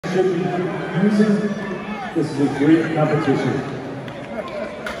should be using. This is a great competition.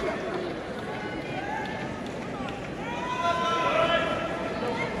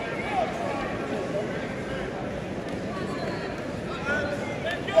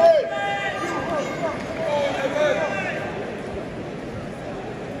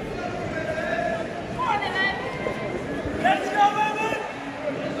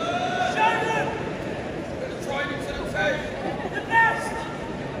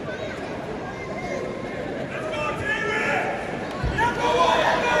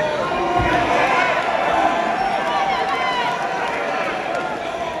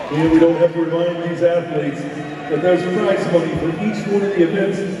 And we don't have to remind these athletes that there's prize money for each one of the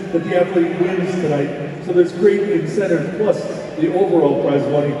events that the athlete wins tonight. So there's great incentive, plus the overall prize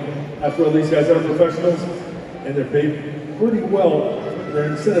money. After all, these guys are professionals, and they're paid pretty well. They're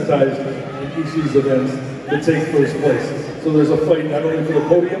incentivized in each of these events to take first place. So there's a fight not only for the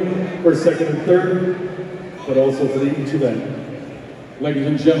podium, for second and third, but also for each event. Ladies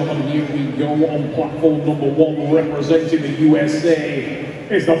and gentlemen, here we go on platform number 1, representing the USA.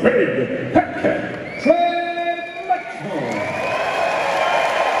 Is the big Trey MITCHELL.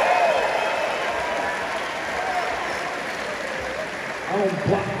 On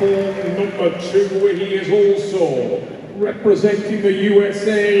platform number 2, he is also representing the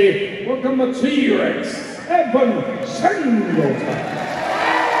USA. Welcome the T-Rex, Evan Singleton.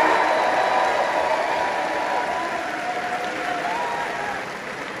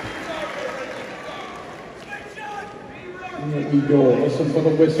 Here we go, listen for the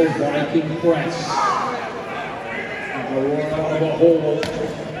whistle, Viking Press. And the roar out of the hole.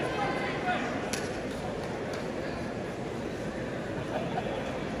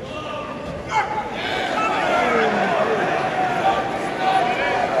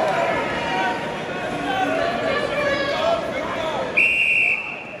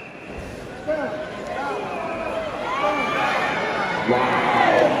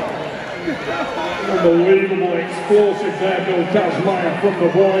 Unbelievable explosive there, Bill Kazmaier from the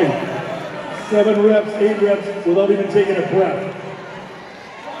boy. 7 reps, 8 reps, without even taking a breath.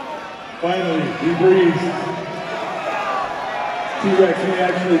 Finally, he breathes. T-Rex may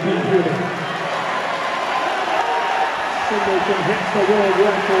actually be human. Singleton hits the world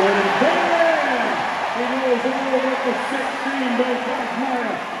record, and bam! He goes all the way to 16, Bill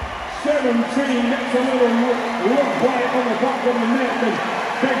Kazmaier. 17, that's a little look right on the back of the net, and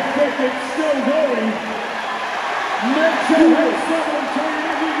Big Thicket's still going. Mitchell hits 17,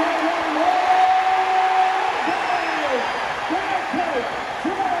 and he goes on.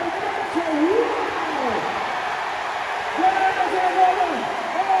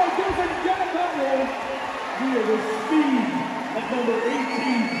 The speed of number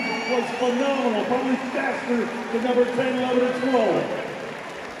 18 was phenomenal, probably faster than number 10, 11, and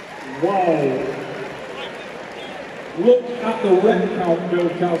 12. Wow. Look at the rep count, Bill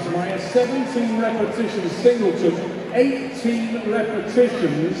Kazmaier. 17 repetitions, Singleton, 18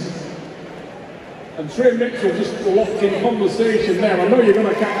 repetitions. And Trey MITCHELL just locked in conversation there. I know you're going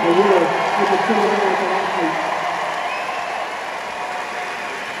to catch the word with the 2 American athletes.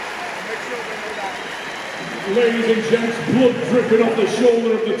 Ladies and gents, blood dripping off the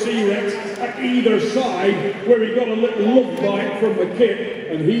shoulder of the T-Rex at either side, where he got a little love bite from the kick,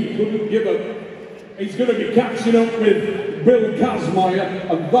 and he couldn't give it. He's going to be catching up with Bill Kazmaier,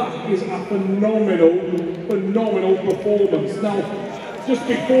 and that is a phenomenal performance. Now, just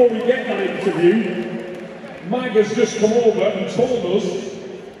before we get that interview, Mike has just come over and told us,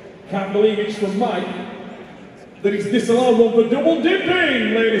 can't believe it's from Mike, that he's disallowed one for double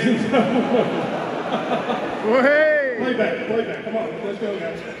dipping, ladies and gentlemen. Play back, come on, let's go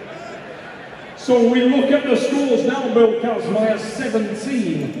guys. So we look at the scores now, Bill Kazmaier,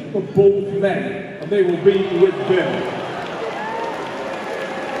 17 for both men, and they will be with Bill.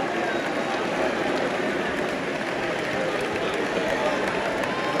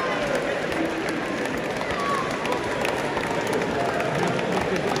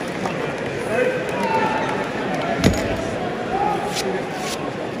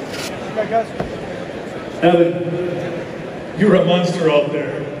 Evan, you're a monster out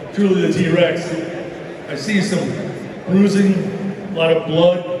there. Truly the T-Rex. I see some bruising, a lot of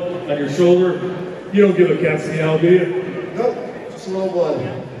blood on your shoulder. You don't give a cat's meow, do you? Nope, just a little blood.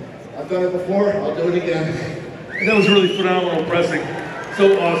 I've done it before, I'll do it again. And that was really phenomenal pressing.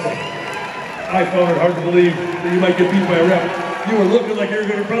 So awesome. I found it hard to believe that you might get beat by a rep. You were looking like you were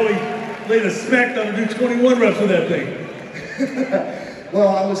going to probably lay the smackdown and do 21 reps with that thing. Well,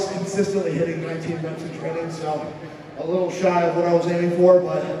 I was consistently hitting 19 reps in training, so a little shy of what I was aiming for,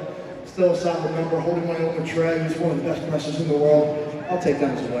 but still a solid number. Holding my own with Trey, he's one of the best pressers in the world. I'll take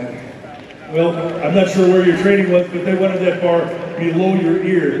that as a win. Well, I'm not sure where your training was, but they wanted that bar below your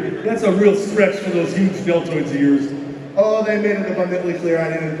ear. That's a real stretch for those huge deltoids of yours. Oh, they made it abundantly clear I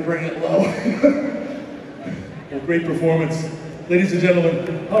needed to bring it low. Well, great performance. Ladies and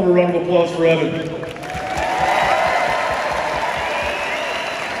gentlemen, have a round of applause for Evan.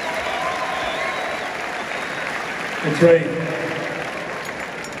 And Trey,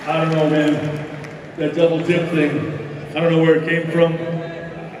 I don't know, man, that double dip thing, I don't know where it came from.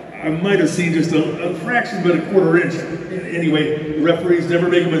 I might have seen just a fraction, but a quarter inch. Anyway, the referees never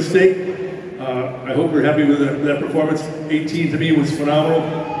make a mistake. I hope you're happy with that performance. 18 to me was phenomenal.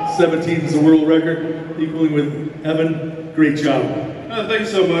 17 is a world record, equaling with Evan. Great job. Thank you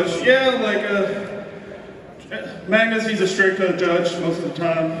so much. Yeah, Magnus, he's a strict judge most of the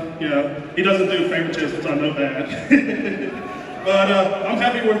time. He doesn't do favoritisms, I know that. But I'm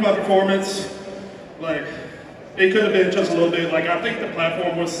happy with my performance. It could have been just a little bit, I think the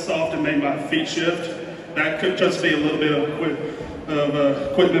platform was soft and made my feet shift. That could just be a little bit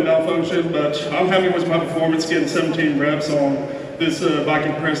of equipment malfunction, but I'm happy with my performance, getting 17 reps on this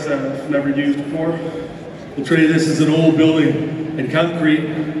Viking press that I've never used before. Well, Trey, this is an old building, and concrete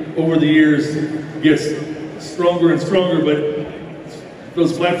over the years gets stronger and stronger, but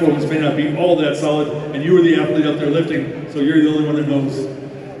those platforms may not be all that solid, and you were the athlete up there lifting, so you're the only one that knows.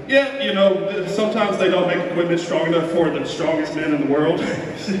 Yeah, sometimes they don't make equipment strong enough for the strongest men in the world.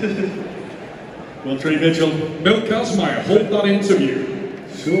 Well, Trey Mitchell. Bill Kazmaier, hold that interview.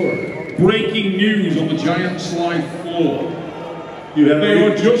 Sure. Breaking news on the Giant Slide floor.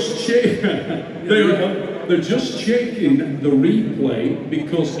 They're just checking the replay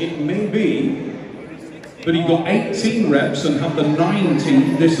because it may be that he got 18 reps and had the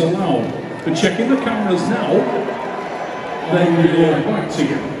 19 disallowed. They're checking the cameras now. Then we go back to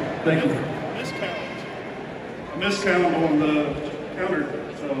you. Thank you. Miscount on the counter.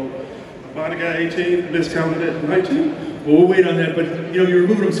 So might have got 18, miscounted it 19. Well, we'll wait on that, but you're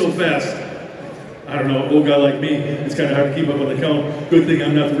moving them so fast. I don't know, an old guy like me, it's kind of hard to keep up on the count. Good thing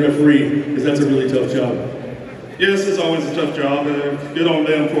I'm not the referee, because that's a really tough job. Yes, it's always a tough job. Good on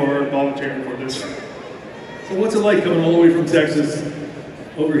them for volunteering for this. So what's it like coming all the way from Texas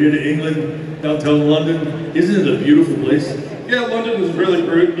over here to England, downtown London? Isn't it a beautiful place? Yeah, London is really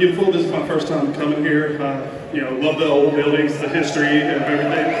beautiful. This is my first time coming here. Love the old buildings, the history and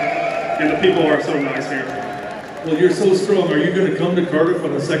everything. And the people are so nice here. Well, you're so strong. Are you going to come to Cardiff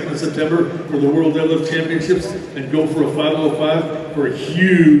on the 2nd of September for the World Deadlift Championships and go for a 505 for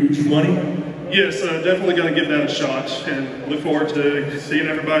huge money? Yes, definitely going to give that a shot and look forward to seeing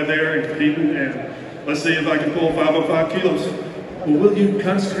everybody there and competing. And let's see if I can pull 505 kilos. Well, will you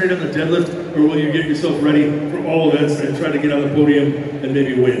concentrate on the deadlift, or will you get yourself ready for all events and try to get on the podium and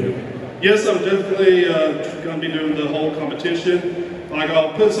maybe win? Yes, I'm definitely going to be doing the whole competition.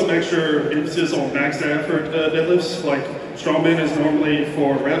 I'll put some extra emphasis on backstaff for deadlifts. Strongman is normally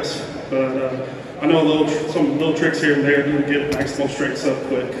for reps, but I know some little tricks here and there to get maximal strength up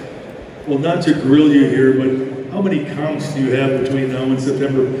quick. Well, not to grill you here, but how many comps do you have between now and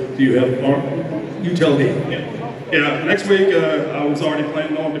September? Do you have? You tell me. Yeah, next week I was already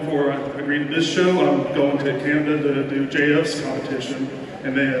planning on, before I agreed to this show, I'm going to Canada to do JF's competition.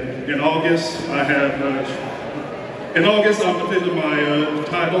 And then in August, I'm defending my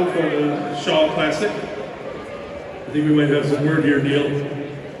title for the Strongman Classic. I think we might have some word here, Neil.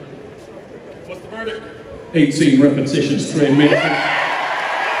 What's the verdict? 18 repetitions, Trey MITCHELL.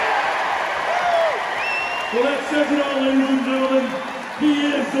 Well, that says it all, ladies and gentlemen. He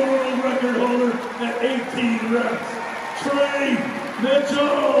is the world record holder at 18 reps. Trey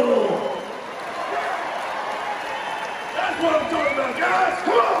MITCHELL. That's what I'm talking about, guys.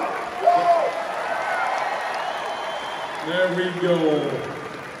 Come on. There we go.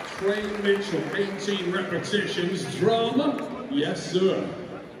 Trey MITCHELL, 18 repetitions. Drama? Yes, sir.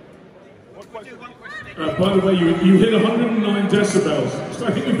 By the way, you hit 109 decibels. So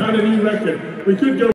I think you've had a new record. We could go